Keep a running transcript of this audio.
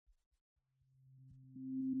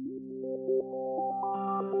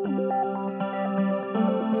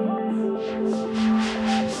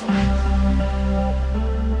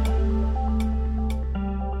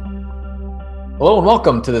Hello and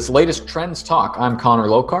welcome to this latest Trends Talk. I'm Connor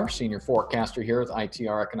Lokar, Senior Forecaster here with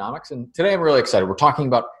ITR Economics. And today I'm really excited. We're talking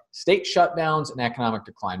about state shutdowns and economic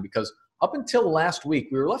decline because up until last week,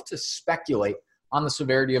 we were left to speculate on the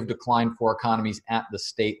severity of decline for economies at the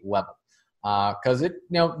state level. Because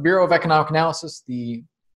Bureau of Economic Analysis, the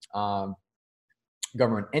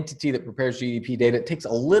government entity that prepares GDP data, it takes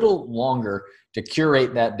a little longer to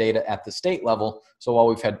curate that data at the state level. So while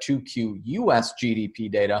we've had 2Q US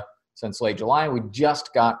GDP data since late July, we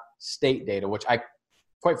just got state data, which I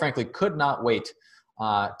quite frankly could not wait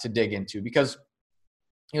to dig into because,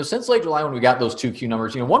 since late July when we got those 2Q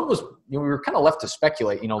numbers, one was, we were kind of left to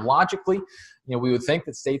speculate, logically, we would think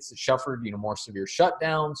that states that suffered, more severe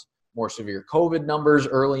shutdowns, more severe COVID numbers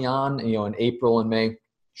early on, in April and May,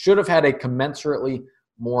 should have had a commensurately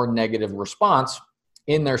more negative response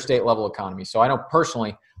in their state level economy. So I know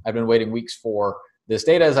personally, I've been waiting weeks for this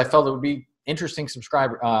data as I felt it would be interesting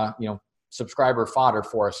subscriber fodder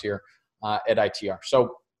for us here at ITR.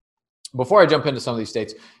 So before I jump into some of these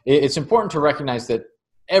states, it's important to recognize that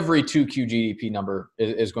every 2Q GDP number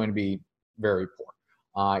is going to be very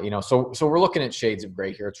poor. So we're looking at shades of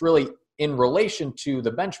gray here. It's really in relation to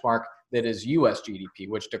the benchmark that is US GDP,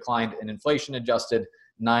 which declined an inflation adjusted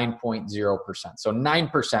 9.0%. So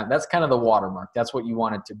 9%, that's kind of the watermark. That's what you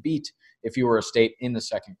wanted to beat if you were a state in the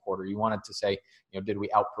second quarter. You wanted to say, did we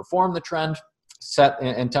outperform the trend set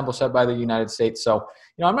and tempo set by the United States? So,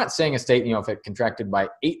 I'm not saying a state, if it contracted by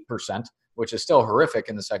 8%, which is still horrific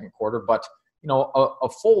in the second quarter, but, a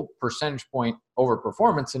full percentage point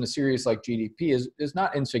overperformance in a series like GDP is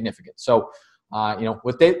not insignificant. So,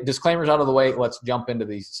 with disclaimers out of the way, let's jump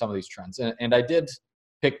into some of these trends. And I did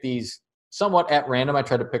pick these somewhat at random. I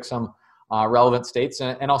tried to pick some relevant states,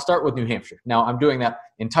 and I'll start with New Hampshire. Now, I'm doing that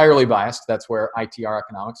entirely biased. That's where ITR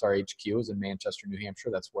Economics, our HQ, is in Manchester, New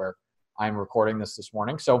Hampshire. That's where I'm recording this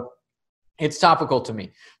morning. So it's topical to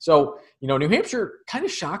me. So, New Hampshire kind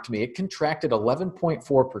of shocked me. It contracted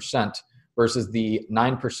 11.4% versus the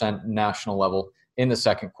 9% national level in the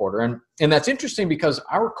second quarter. And that's interesting because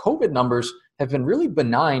our COVID numbers have been really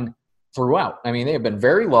benign throughout. I mean, they have been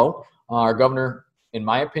very low. Our governor, in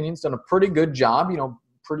my opinion, has done a pretty good job,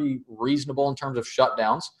 pretty reasonable in terms of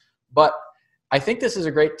shutdowns. But I think this is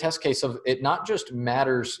a great test case of it not just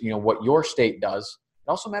matters, what your state does, it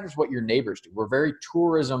also matters what your neighbors do. We're very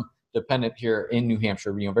tourism dependent here in New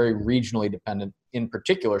Hampshire, very regionally dependent in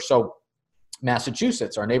particular. So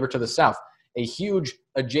Massachusetts, our neighbor to the south, a huge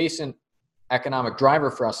adjacent economic driver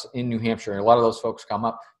for us in New Hampshire. And a lot of those folks come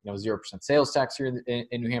up, 0% sales tax here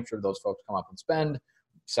in New Hampshire. Those folks come up and spend.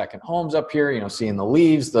 Second homes up here, seeing the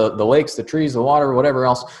leaves, the lakes, the trees, the water, whatever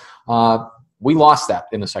else. We lost that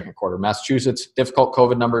in the second quarter. Massachusetts, difficult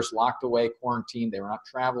COVID numbers, locked away, quarantined. They were not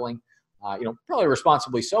traveling, probably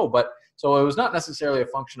responsibly so. But so it was not necessarily a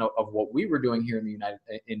function of what we were doing here in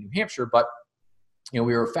New Hampshire, but we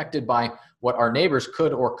were affected by what our neighbors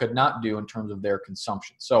could or could not do in terms of their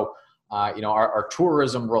consumption. So, our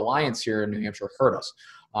tourism reliance here in New Hampshire hurt us.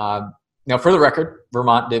 Now, for the record,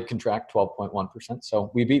 Vermont did contract 12.1%,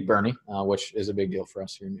 so we beat Bernie, which is a big deal for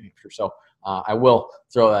us here in New Hampshire. So I will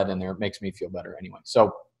throw that in there. It makes me feel better anyway.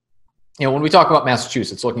 So, when we talk about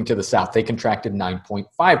Massachusetts, looking to the south, they contracted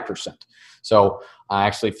 9.5%. So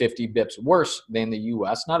actually 50 bips worse than the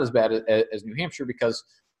U.S., not as bad as New Hampshire because,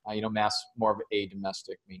 Mass more of a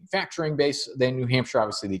domestic manufacturing base than New Hampshire.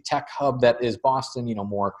 Obviously, the tech hub that is Boston,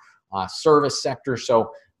 more service sector.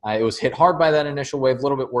 So it was hit hard by that initial wave, a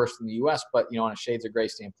little bit worse than the U.S., but, on a shades of gray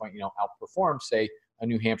standpoint, outperformed, say, a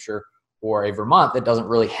New Hampshire or a Vermont that doesn't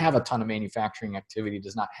really have a ton of manufacturing activity,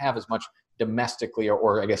 does not have as much domestically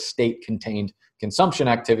or I guess, state-contained consumption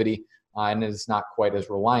activity, and is not quite as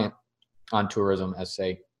reliant on tourism as,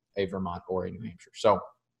 say, a Vermont or a New Hampshire. So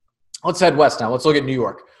let's head west now. Let's look at New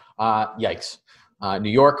York. Yikes. New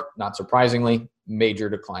York, not surprisingly, major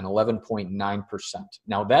decline, 11.9%.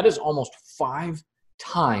 Now, that is almost 5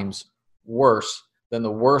 times worse than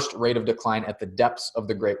the worst rate of decline at the depths of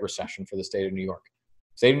the Great Recession for the state of New York.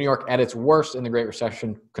 State of New York, at its worst in the Great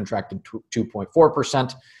Recession, contracted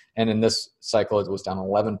 2.4%, and in this cycle, it was down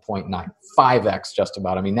 11.9, 5x just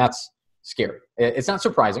about. I mean, that's scary. It's not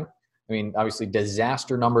surprising. I mean, obviously,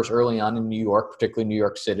 disaster numbers early on in New York, particularly New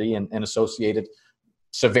York City, and associated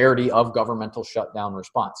severity of governmental shutdown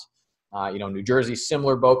response. New Jersey,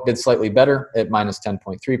 similar boat, did slightly better at minus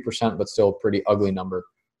 10.3%, but still a pretty ugly number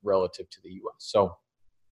relative to the U.S. So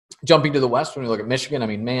jumping to the west, when we look at Michigan, I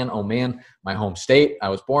mean, man, oh man, my home state. I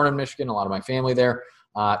was born in Michigan, a lot of my family there,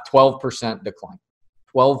 12% decline.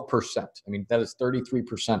 12%. I mean, that is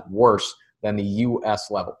 33% worse than the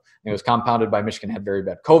U.S. level. And it was compounded by Michigan had very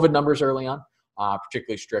bad COVID numbers early on.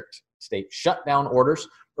 particularly strict state shutdown orders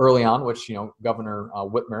early on, which, Governor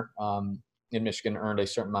Whitmer in Michigan earned a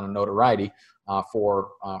certain amount of notoriety for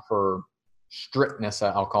her strictness,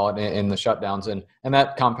 I'll call it, in the shutdowns. And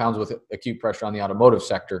that compounds with acute pressure on the automotive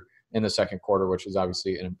sector in the second quarter, which is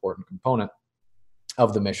obviously an important component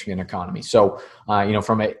of the Michigan economy. So,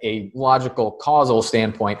 from a logical causal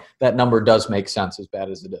standpoint, that number does make sense, as bad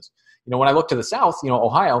as it is. When I look to the south,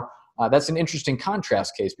 Ohio, that's an interesting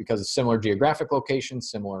contrast case because it's similar geographic location,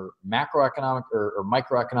 similar macroeconomic or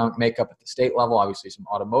microeconomic makeup at the state level, obviously some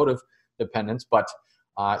automotive dependence, but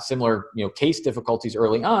similar, case difficulties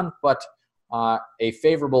early on, but a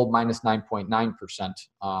favorable minus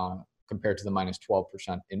 9.9% compared to the minus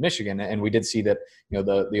 12% in Michigan. And we did see that,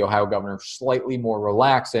 the Ohio governor slightly more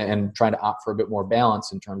relaxed and trying to opt for a bit more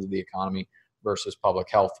balance in terms of the economy versus public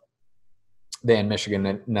health than Michigan,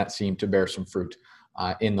 and that seemed to bear some fruit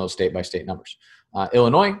in those state-by-state numbers.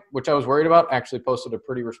 Illinois, which I was worried about, actually posted a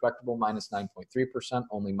pretty respectable minus 9.3%,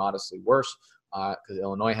 only modestly worse because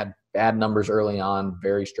Illinois had bad numbers early on,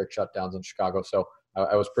 very strict shutdowns in Chicago. So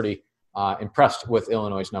I was pretty impressed with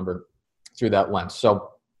Illinois' number through that lens.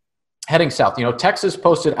 So heading south, Texas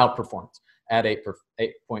posted outperformance at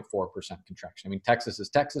 8.4% contraction. I mean, Texas is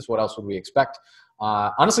Texas. What else would we expect?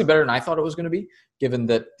 Honestly, better than I thought it was going to be, given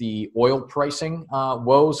that the oil pricing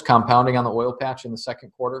woes compounding on the oil patch in the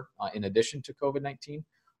second quarter, in addition to COVID-19.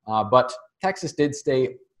 But Texas did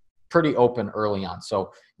stay pretty open early on.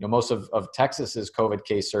 So, most of Texas's COVID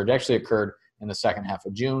case surge actually occurred in the second half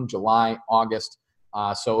of June, July, August.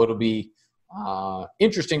 So it'll be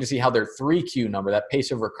interesting to see how their 3Q number, that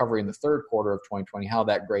pace of recovery in the third quarter of 2020, how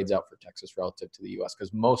that grades out for Texas relative to the U.S.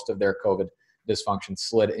 because most of their COVID dysfunction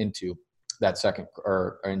slid into that second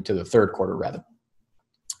or into the third quarter rather.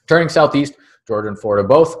 Turning southeast, Georgia and Florida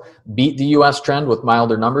both beat the U.S. trend with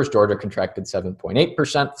milder numbers. Georgia contracted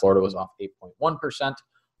 7.8%. Florida was off 8.1%.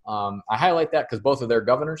 I highlight that because both of their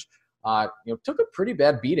governors, took a pretty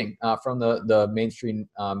bad beating from the mainstream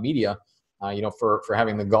media. For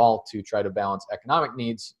having the gall to try to balance economic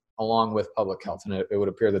needs along with public health. And it would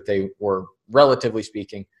appear that they were, relatively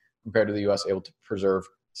speaking, compared to the U.S., able to preserve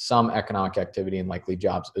some economic activity and likely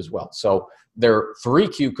jobs as well. So their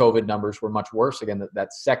 3Q COVID numbers were much worse. Again,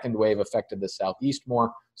 that second wave affected the Southeast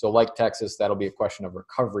more. So like Texas, that'll be a question of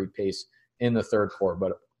recovery pace in the third quarter.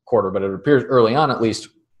 But it appears early on, at least,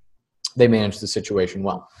 they managed the situation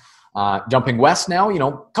well. Jumping west now,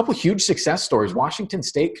 a couple huge success stories. Washington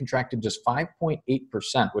State contracted just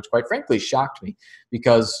 5.8%, which quite frankly shocked me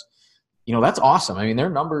because, that's awesome. I mean, their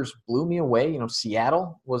numbers blew me away.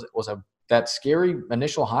 Seattle was that scary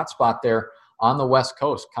initial hotspot there on the West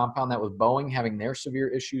Coast. Compound that with Boeing having their severe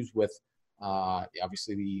issues with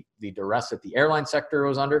obviously the duress that the airline sector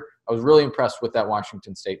was under. I was really impressed with that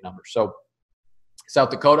Washington State number. So South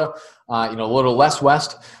Dakota, a little less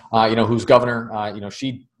west, whose governor,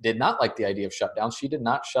 she did not like the idea of shutdowns. She did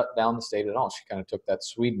not shut down the state at all. She kind of took that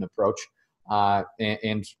Sweden approach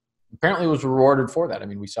and apparently was rewarded for that. I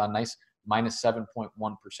mean, we saw a nice minus 7.1%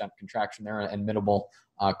 contraction there and minimal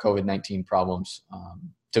COVID-19 problems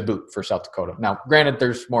to boot for South Dakota. Now, granted,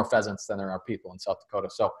 there's more pheasants than there are people in South Dakota.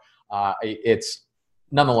 So it's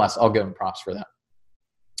nonetheless, I'll give them props for that.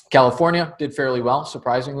 California did fairly well,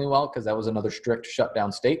 surprisingly well, because that was another strict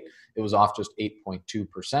shutdown state. It was off just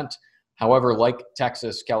 8.2%. However, like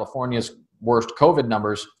Texas, California's worst COVID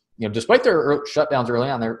numbers, despite their shutdowns early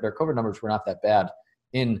on, their COVID numbers were not that bad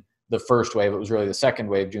in the first wave. It was really the second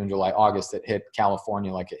wave, June, July, August, that hit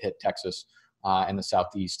California like it hit Texas and the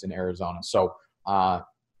Southeast and Arizona. So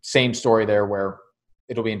same story there where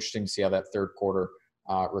it'll be interesting to see how that third quarter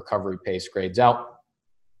recovery pace grades out.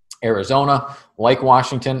 Arizona, like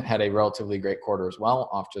Washington, had a relatively great quarter as well,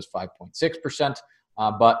 off just 5.6%.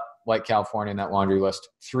 But like California in that laundry list,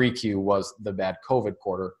 3Q was the bad COVID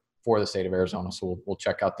quarter for the state of Arizona. So we'll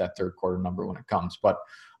check out that third quarter number when it comes. But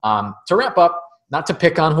to wrap up, not to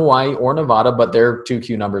pick on Hawaii or Nevada, but their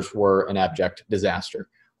 2Q numbers were an abject disaster.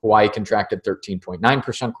 Hawaii contracted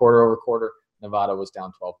 13.9% quarter over quarter. Nevada was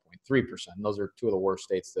down 12.3%. And those are two of the worst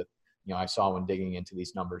states that I saw when digging into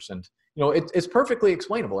these numbers. And it's perfectly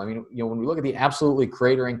explainable. I mean, when we look at the absolutely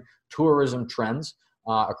cratering tourism trends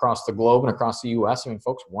across the globe and across the U.S., I mean,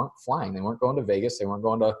 folks weren't flying. They weren't going to Vegas. They weren't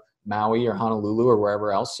going to Maui or Honolulu or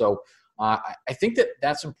wherever else. So I think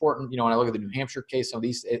that's important. When I look at the New Hampshire case, some of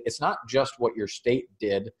these, it's not just what your state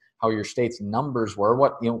did, how your state's numbers were,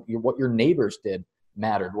 what your neighbors did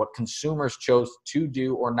mattered, what consumers chose to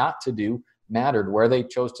do or not to do mattered, where they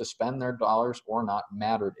chose to spend their dollars or not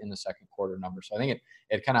mattered in the second quarter numbers. So I think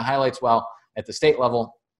it kind of highlights, well, at the state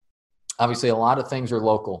level, obviously a lot of things are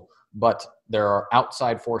local, but there are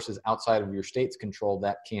outside forces outside of your state's control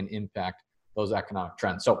that can impact those economic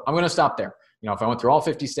trends. So I'm going to stop there. If I went through all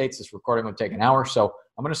 50 states, this recording would take an hour. So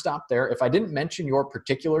I'm going to stop there. If I didn't mention your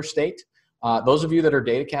particular state, those of you that are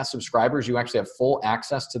DataCast subscribers, you actually have full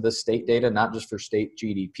access to this state data, not just for state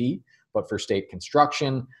GDP, but for state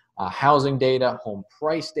construction, housing data, home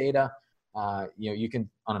price data, you can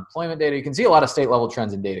unemployment data. You can see a lot of state level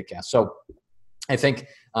trends in DataCast. So I think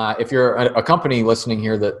if you're a company listening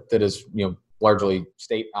here that is largely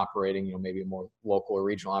state operating, maybe a more local or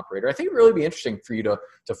regional operator, I think it'd really be interesting for you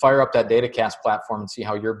to fire up that DataCast platform and see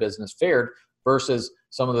how your business fared versus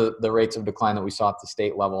some of the rates of decline that we saw at the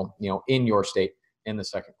state level, in your state in the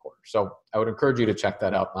second quarter. So I would encourage you to check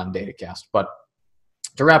that out on DataCast. But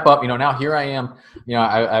to wrap up, now here I am,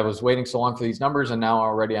 I was waiting so long for these numbers, and now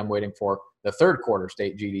already I'm waiting for the third quarter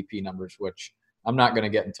state GDP numbers, which I'm not going to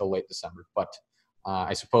get until late December. But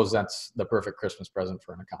I suppose that's the perfect Christmas present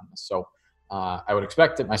for an economist. So I would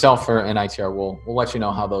expect it myself and ITR will let you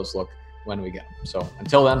know how those look when we get them. So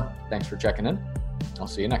until then, thanks for checking in. I'll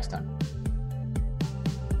see you next time.